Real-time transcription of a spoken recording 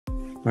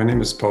My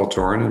name is Paul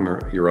Toren. I'm a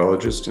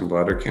urologist and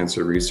bladder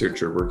cancer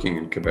researcher working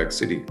in Quebec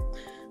City.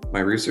 My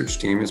research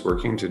team is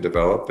working to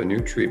develop a new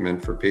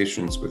treatment for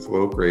patients with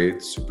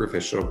low-grade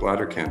superficial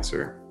bladder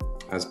cancer.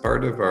 As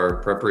part of our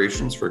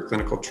preparations for a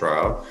clinical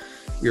trial,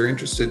 we are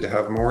interested to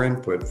have more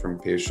input from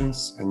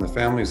patients and the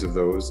families of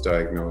those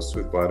diagnosed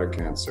with bladder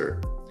cancer.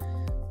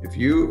 If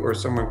you or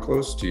someone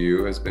close to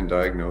you has been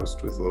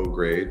diagnosed with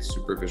low-grade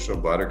superficial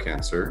bladder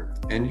cancer,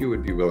 and you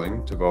would be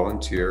willing to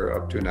volunteer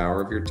up to an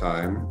hour of your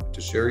time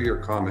to share your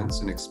comments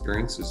and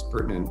experiences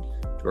pertinent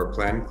to our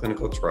planned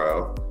clinical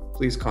trial,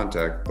 please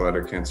contact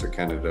Bladder Cancer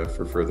Canada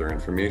for further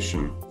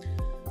information.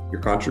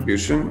 Your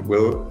contribution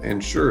will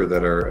ensure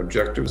that our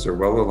objectives are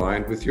well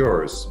aligned with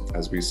yours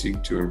as we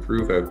seek to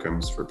improve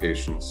outcomes for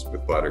patients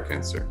with bladder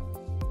cancer.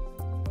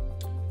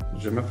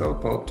 Je m'appelle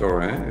Paul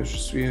Toren et je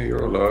suis un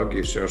urologue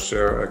et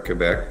chercheur à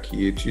Québec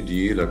qui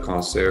étudie le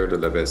cancer de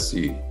la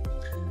vessie.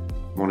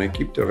 Mon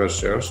équipe de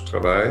recherche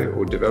travaille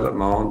au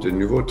développement de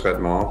nouveaux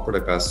traitements pour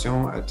les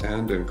patients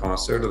atteints d'un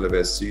cancer de la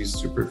vessie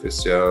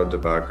superficielle de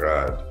bas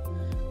grade.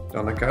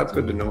 Dans le cadre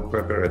de nos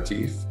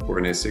préparatifs pour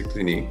un essai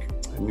clinique,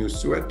 nous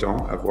souhaitons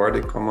avoir des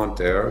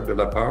commentaires de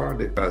la part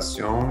des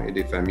patients et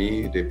des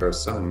familles des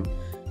personnes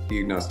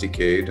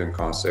diagnostiquées d'un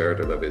cancer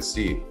de la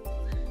vessie.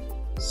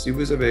 Si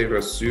vous avez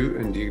reçu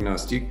un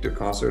diagnostic de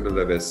cancer de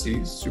la vessie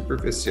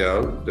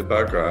superficielle de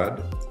bas grade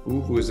ou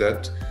vous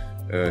êtes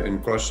une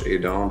proche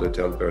aidant de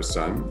telle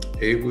personne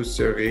et vous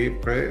serez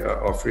prêt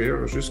à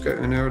offrir jusqu'à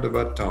 1 heure de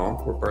votre temps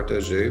pour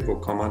partager vos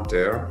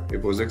commentaires et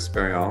vos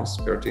expériences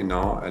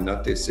pertinentes à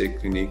notre essai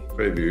clinique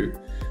prévu,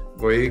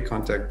 veuillez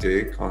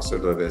contacter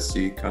Cancer de la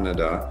vessie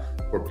Canada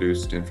pour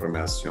plus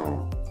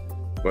d'informations.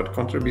 Votre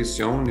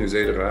contribution nous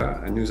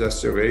aidera à nous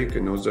assurer que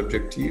nos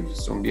objectifs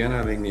sont bien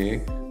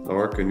alignés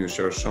alors que nous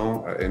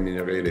cherchons à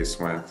améliorer les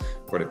soins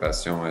pour les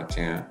patients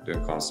atteints d'un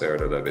cancer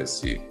de la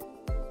vessie.